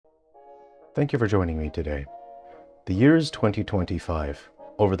Thank you for joining me today. The year is 2025.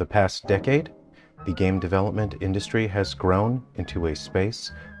 Over the past decade, the game development industry has grown into a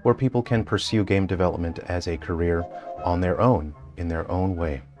space where people can pursue game development as a career on their own, in their own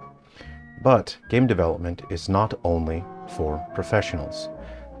way. But game development is not only for professionals.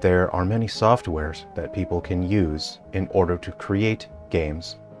 There are many softwares that people can use in order to create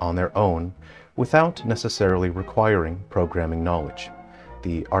games on their own without necessarily requiring programming knowledge.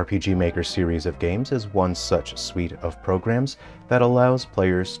 The RPG Maker series of games is one such suite of programs that allows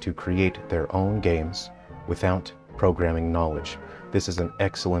players to create their own games without programming knowledge. This is an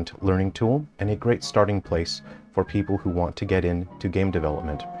excellent learning tool and a great starting place for people who want to get into game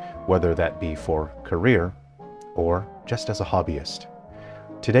development, whether that be for career or just as a hobbyist.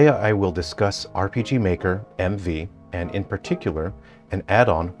 Today I will discuss RPG Maker MV, and in particular an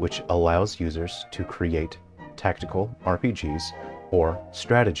add-on which allows users to create tactical RPGs or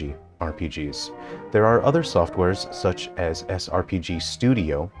strategy RPGs. There are other softwares such as SRPG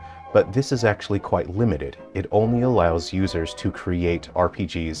Studio, but this is actually quite limited. It only allows users to create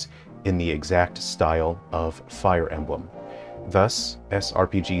RPGs in the exact style of Fire Emblem. Thus,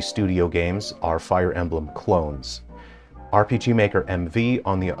 SRPG Studio games are Fire Emblem clones. RPG Maker MV,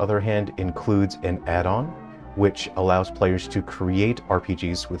 on the other hand, includes an add-on which allows players to create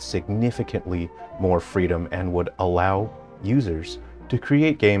RPGs with significantly more freedom and would allow users to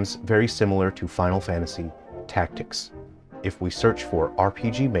create games very similar to Final Fantasy Tactics. If we search for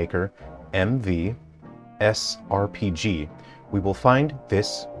RPG Maker MV SRPG, we will find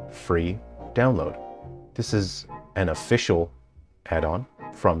this free download. This is an official add-on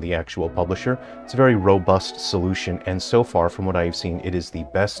from the actual publisher. It's a very robust solution, and so far from what I've seen, it is the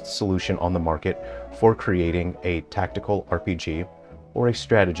best solution on the market for creating a tactical RPG or a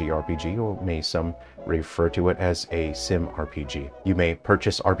strategy RPG, or may some refer to it as a sim RPG. You may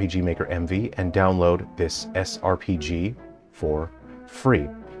purchase RPG Maker MV and download this SRPG for free.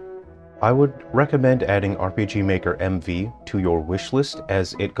 I would recommend adding RPG Maker MV to your wishlist,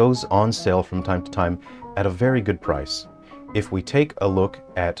 as it goes on sale from time to time at a very good price. If we take a look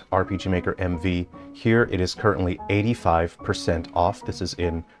at RPG Maker MV, here it is currently 85% off. This is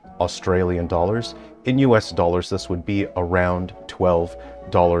in Australian dollars. In US dollars, this would be around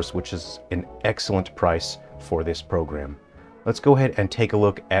 $12, which is an excellent price for this program. Let's go ahead and take a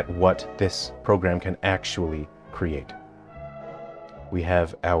look at what this program can actually create. We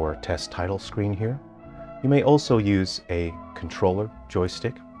have our test title screen here. You may also use a controller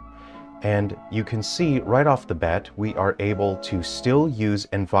joystick. And you can see right off the bat, we are able to still use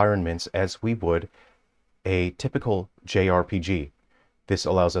environments as we would a typical JRPG. This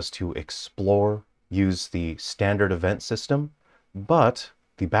allows us to explore, use the standard event system, but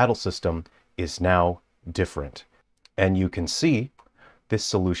the battle system is now different. And you can see this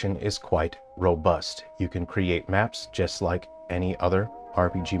solution is quite robust. You can create maps just like any other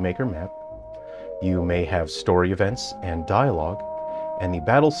RPG Maker map. You may have story events and dialogue, and the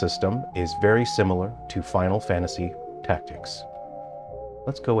battle system is very similar to Final Fantasy Tactics.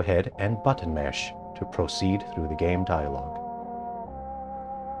 Let's go ahead and button mash to proceed through the game dialogue.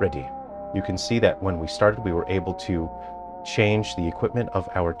 Ready. You can see that when we started, we were able to change the equipment of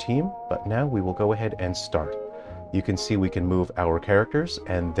our team, but now we will go ahead and start. You can see we can move our characters,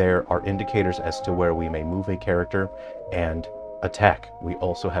 and there are indicators as to where we may move a character and attack. We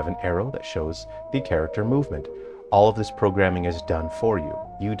also have an arrow that shows the character movement. All of this programming is done for you.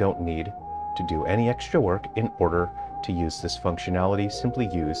 You don't need to do any extra work in order to use this functionality. Simply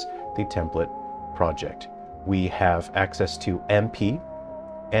use the template project. We have access to MP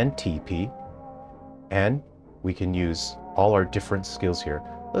and TP, and we can use all our different skills here.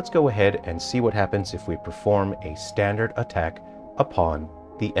 Let's go ahead and see what happens if we perform a standard attack upon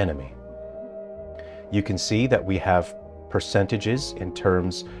the enemy. You can see that we have percentages in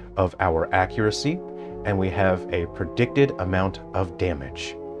terms of our accuracy, and we have a predicted amount of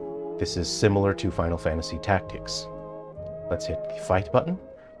damage. This is similar to Final Fantasy Tactics. Let's hit the fight button.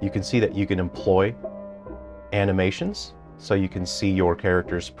 You can see that you can employ animations, so you can see your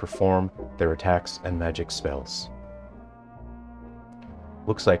characters perform their attacks and magic spells.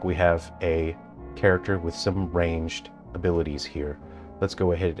 Looks like we have a character with some ranged abilities here. Let's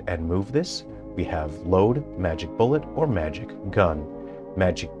go ahead and move this. We have load, magic bullet, or magic gun.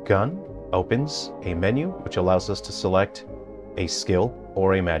 Magic gun opens a menu which allows us to select a skill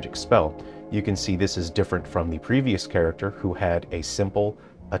or a magic spell. You can see this is different from the previous character who had a simple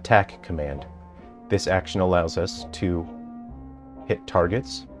attack command. This action allows us to hit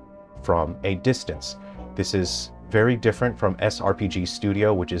targets from a distance. This is very different from SRPG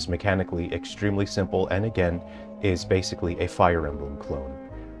Studio, which is mechanically extremely simple and again is basically a Fire Emblem clone.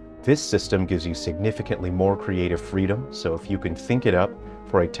 This system gives you significantly more creative freedom, so if you can think it up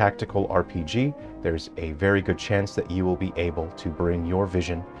for a tactical RPG, there's a very good chance that you will be able to bring your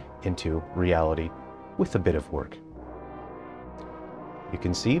vision into reality with a bit of work. You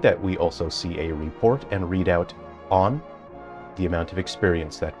can see that we also see a report and readout on the amount of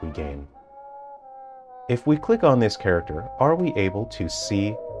experience that we gain. If we click on this character, are we able to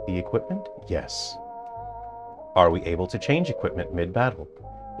see the equipment? Yes. Are we able to change equipment mid-battle?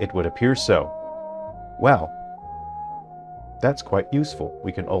 It would appear so. Wow. That's quite useful.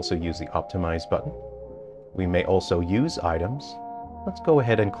 We can also use the Optimize button. We may also use items. Let's go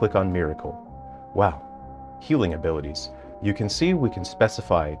ahead and click on Miracle. Wow. Healing abilities. You can see we can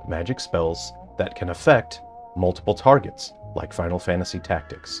specify magic spells that can affect multiple targets, like Final Fantasy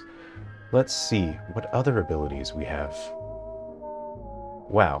Tactics. Let's see what other abilities we have.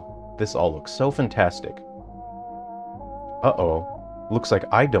 Wow, this all looks so fantastic. Uh-oh. Looks like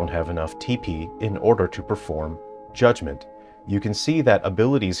I don't have enough TP in order to perform Judgment. You can see that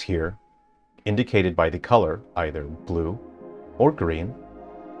abilities here, indicated by the color, either blue or green,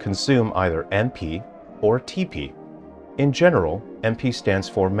 consume either MP or TP. In general, MP stands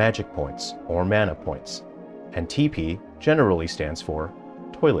for magic points or mana points, and TP generally stands for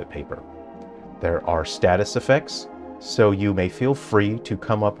toilet paper. There are status effects, so you may feel free to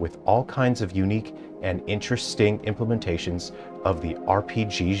come up with all kinds of unique and interesting implementations of the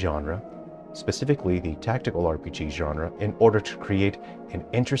RPG genre, specifically the tactical RPG genre, in order to create an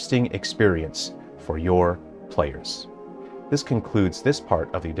interesting experience for your players. This concludes this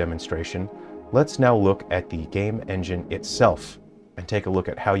part of the demonstration. Let's now look at the game engine itself and take a look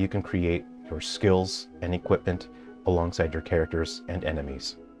at how you can create your skills and equipment alongside your characters and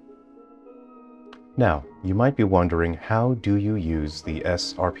enemies. Now, you might be wondering, how do you use the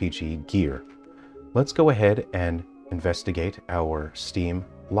SRPG Gear? Let's go ahead and investigate our Steam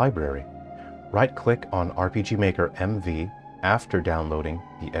library. Right-click on RPG Maker MV after downloading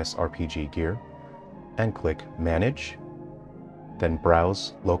the SRPG Gear and click Manage, then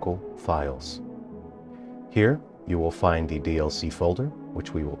Browse Local Files. Here you will find the DLC folder,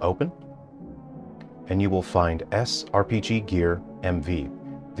 which we will open, and you will find SRPG Gear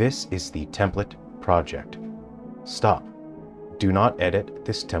MV. This is the template project. Stop. Do not edit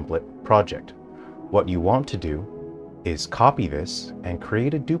this template project. What you want to do is copy this and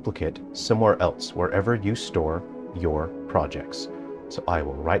create a duplicate somewhere else, wherever you store your projects. So I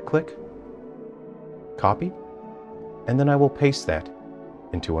will right-click, copy, and then I will paste that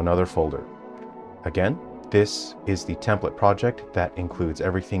into another folder. Again, this is the template project that includes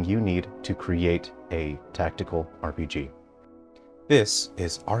everything you need to create a tactical RPG. This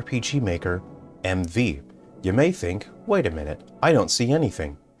is RPG Maker MV. You may think, wait a minute, I don't see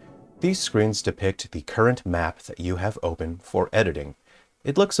anything. These screens depict the current map that you have open for editing.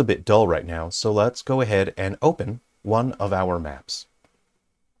 It looks a bit dull right now, so let's go ahead and open one of our maps.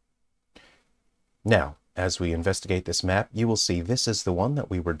 Now, as we investigate this map, you will see this is the one that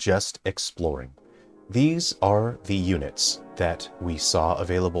we were just exploring. These are the units that we saw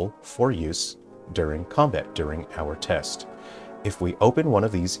available for use during combat, during our test. If we open one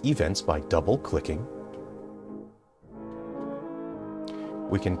of these events by double-clicking,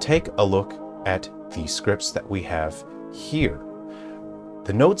 we can take a look at the scripts that we have here.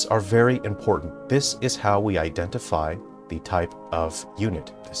 The notes are very important. This is how we identify the type of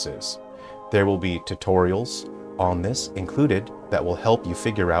unit this is. There will be tutorials on this included that will help you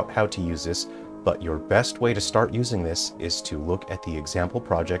figure out how to use this, but your best way to start using this is to look at the example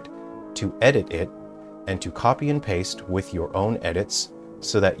project, to edit it, and to copy and paste with your own edits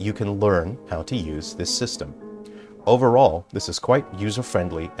so that you can learn how to use this system. Overall, this is quite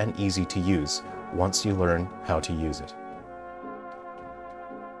user-friendly and easy to use once you learn how to use it.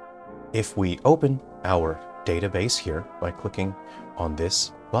 If we open our database here by clicking on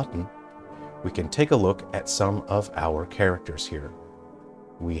this button, we can take a look at some of our characters here.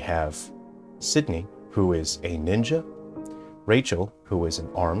 We have Sydney, who is a ninja, Rachel, who is an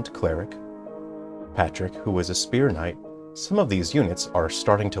armed cleric, Patrick, who is a spear knight. Some of these units are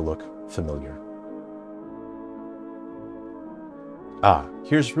starting to look familiar. Ah,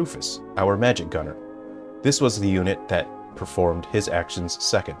 here's Rufus, our magic gunner. This was the unit that performed his actions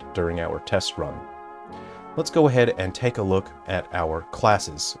second during our test run. Let's go ahead and take a look at our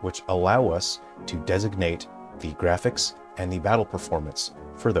classes, which allow us to designate the graphics and the battle performance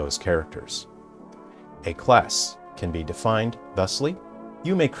for those characters. A class can be defined thusly.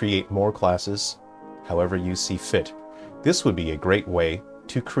 You may create more classes however you see fit. This would be a great way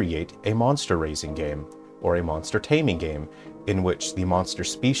to create a monster raising game or a monster taming game in which the monster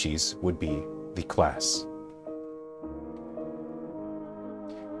species would be the class.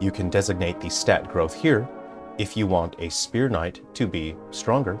 You can designate the stat growth here. If you want a Spear Knight to be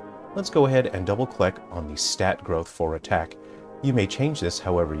stronger, let's go ahead and double click on the stat growth for attack. You may change this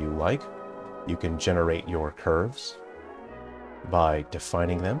however you like. You can generate your curves by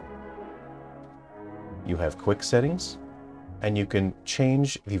defining them. You have quick settings, and you can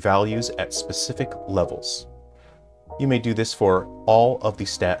change the values at specific levels. You may do this for all of the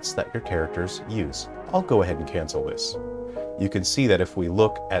stats that your characters use. I'll go ahead and cancel this. You can see that if we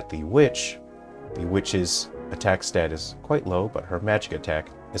look at the witch's attack stat is quite low, but her magic attack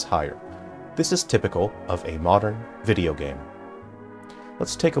is higher. This is typical of a modern video game.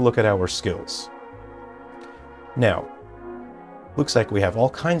 Let's take a look at our skills. Now, looks like we have all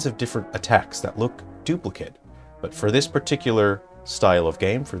kinds of different attacks that look duplicate, but for this particular style of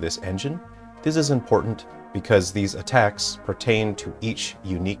game, for this engine, this is important because these attacks pertain to each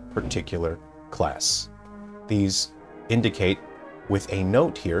unique particular class. These indicate with a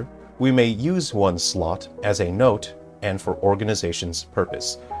note here, we may use one slot as a note and for organization's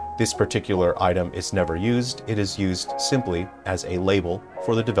purpose. This particular item is never used. It is used simply as a label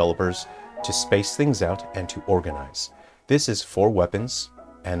for the developers to space things out and to organize. This is for weapons,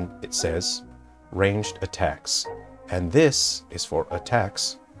 and it says ranged attacks. And this is for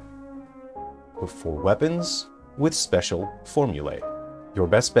attacks for weapons with special formulae. Your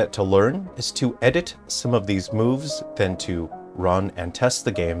best bet to learn is to edit some of these moves, then to run and test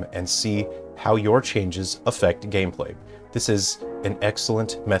the game and see how your changes affect gameplay. This is an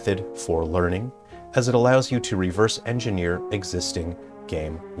excellent method for learning, as it allows you to reverse engineer existing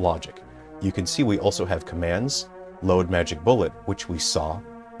game logic. You can see we also have commands, load magic bullet, which we saw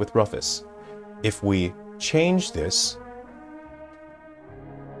with Rufus. If we change this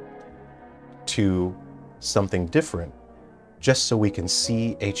to something different, just so we can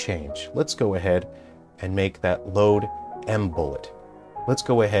see a change, let's go ahead and make that load M bullet. Let's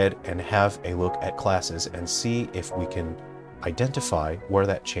go ahead and have a look at classes and see if we can identify where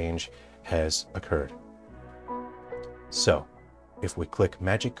that change has occurred. So, if we click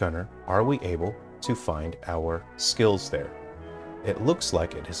Magic Gunner, are we able to find our skills there? It looks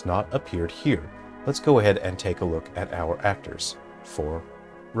like it has not appeared here. Let's go ahead and take a look at our actors for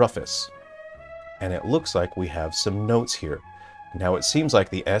Rufus. And it looks like we have some notes here. Now it seems like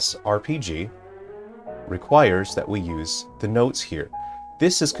the SRPG requires that we use the notes here.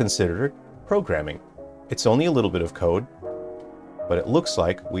 This is considered programming. It's only a little bit of code, but it looks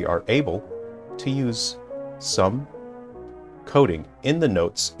like we are able to use some coding in the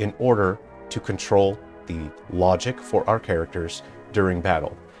notes in order to control the logic for our characters during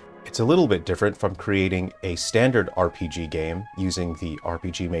battle. It's a little bit different from creating a standard RPG game using the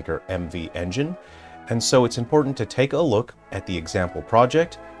RPG Maker MV engine, and so it's important to take a look at the example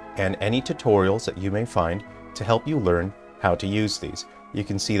project and any tutorials that you may find to help you learn how to use these. You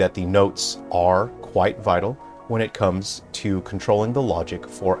can see that the notes are quite vital when it comes to controlling the logic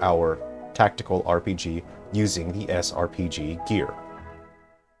for our tactical RPG using the SRPG Gear.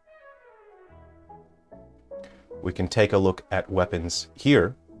 We can take a look at weapons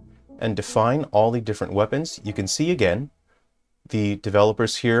here and define all the different weapons. You can see again, the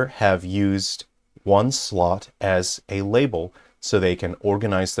developers here have used one slot as a label so they can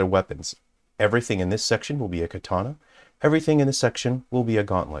organize their weapons. Everything in this section will be a katana. Everything in this section will be a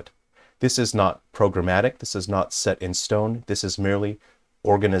gauntlet. This is not programmatic. This is not set in stone. This is merely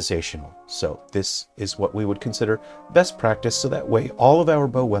organizational. So this is what we would consider best practice, so that way all of our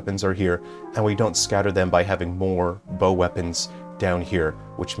bow weapons are here and we don't scatter them by having more bow weapons down here,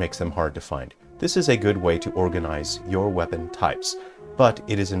 which makes them hard to find. This is a good way to organize your weapon types, but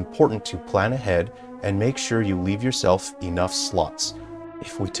it is important to plan ahead and make sure you leave yourself enough slots.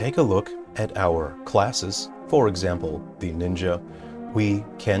 If we take a look at our classes, for example, the ninja, we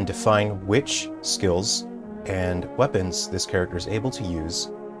can define which skills and weapons this character is able to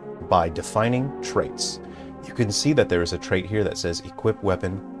use by defining traits. You can see that there is a trait here that says Equip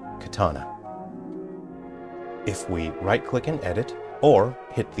Weapon Katana. If we right-click and edit, or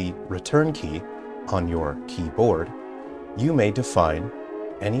hit the return key on your keyboard, you may define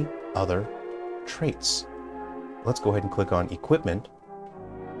any other traits. Let's go ahead and click on Equipment,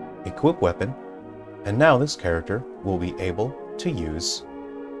 Equip Weapon, and now this character will be able to use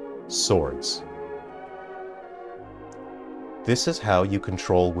swords. This is how you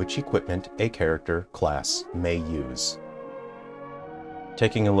control which equipment a character class may use.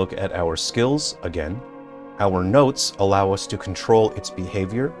 Taking a look at our skills again, our notes allow us to control its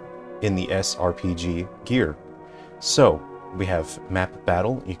behavior in the SRPG Gear. So we have map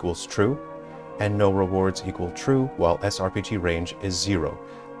battle equals true, and no rewards equal true, while SRPG range is 0.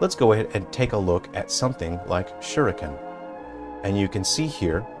 Let's go ahead and take a look at something like Shuriken. And you can see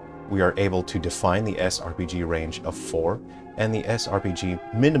here, we are able to define the SRPG range of 4, and the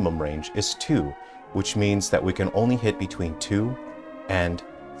SRPG minimum range is 2, which means that we can only hit between 2 and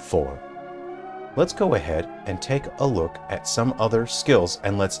 4. Let's go ahead and take a look at some other skills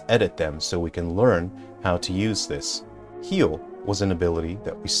and let's edit them so we can learn how to use this. Heal was an ability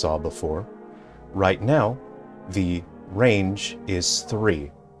that we saw before. Right now, the range is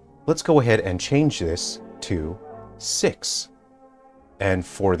 3. Let's go ahead and change this to 6. And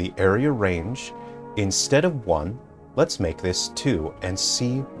for the area range, instead of 1, let's make this 2 and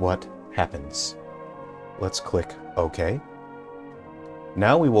see what happens. Let's click OK.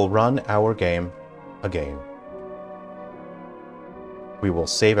 Now we will run our game again. We will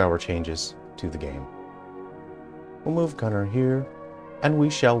save our changes to the game. We'll move Gunner here, and we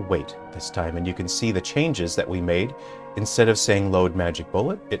shall wait this time. And you can see the changes that we made. Instead of saying load magic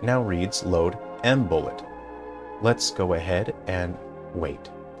bullet, it now reads load M bullet. Let's go ahead and wait.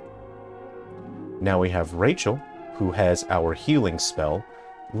 Now we have Rachel, who has our healing spell.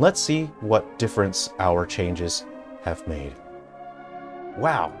 Let's see what difference our changes have made.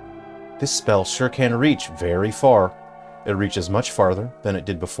 Wow, this spell sure can reach very far. It reaches much farther than it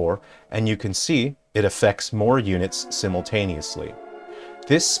did before, and you can see it affects more units simultaneously.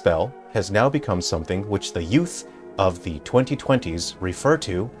 This spell has now become something which the youth of the 2020s refer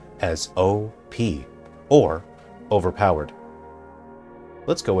to as OP, or overpowered.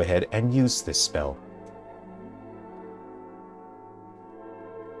 Let's go ahead and use this spell.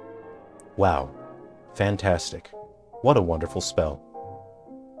 Wow, fantastic. What a wonderful spell.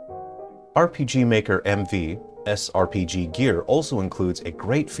 RPG Maker MV SRPG Gear also includes a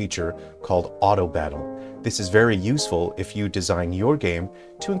great feature called Auto Battle. This is very useful if you design your game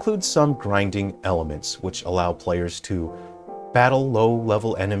to include some grinding elements which allow players to battle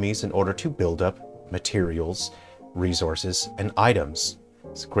low-level enemies in order to build up materials, resources, and items.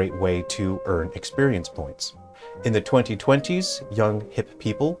 It's a great way to earn experience points. In the 2020s, young hip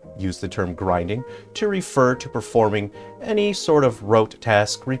people use the term grinding to refer to performing any sort of rote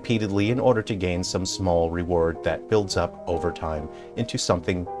task repeatedly in order to gain some small reward that builds up over time into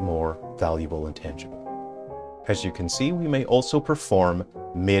something more valuable and tangible. As you can see, we may also perform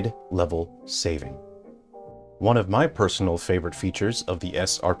mid-level saving. One of my personal favorite features of the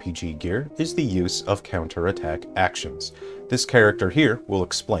SRPG Gear is the use of counterattack actions. This character here will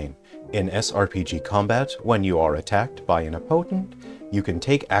explain. In SRPG combat, when you are attacked by an opponent, you can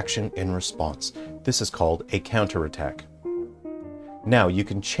take action in response. This is called a counterattack. Now you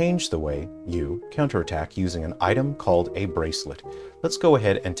can change the way you counterattack using an item called a bracelet. Let's go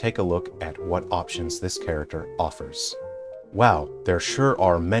ahead and take a look at what options this character offers. Wow, there sure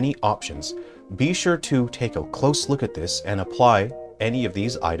are many options. Be sure to take a close look at this and apply any of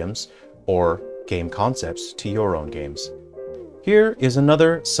these items or game concepts to your own games. Here is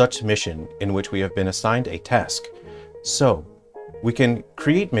another such mission in which we have been assigned a task. So, we can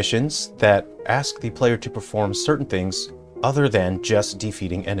create missions that ask the player to perform certain things other than just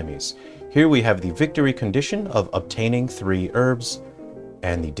defeating enemies. Here we have the victory condition of obtaining 3 herbs,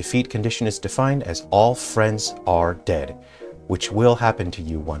 and the defeat condition is defined as all friends are dead, which will happen to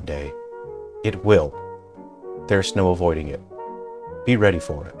you one day. It will. There's no avoiding it. Be ready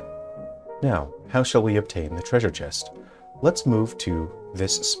for it. Now, how shall we obtain the treasure chest? Let's move to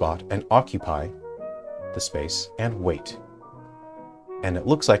this spot and occupy the space and wait. And it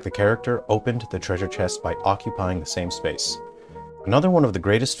looks like the character opened the treasure chest by occupying the same space. Another one of the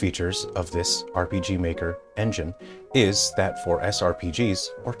greatest features of this RPG Maker engine is that for SRPGs,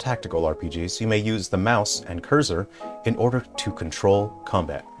 or tactical RPGs, you may use the mouse and cursor in order to control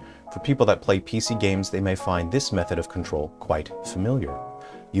combat. For people that play PC games, they may find this method of control quite familiar.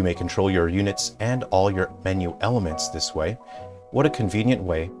 You may control your units and all your menu elements this way. What a convenient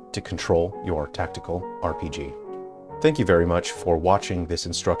way to control your tactical RPG. Thank you very much for watching this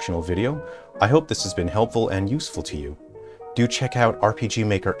instructional video. I hope this has been helpful and useful to you. Do check out RPG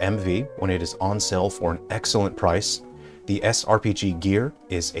Maker MV when it is on sale for an excellent price. The SRPG Gear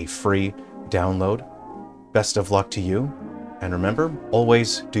is a free download. Best of luck to you, and remember,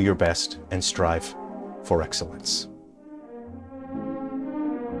 always do your best and strive for excellence.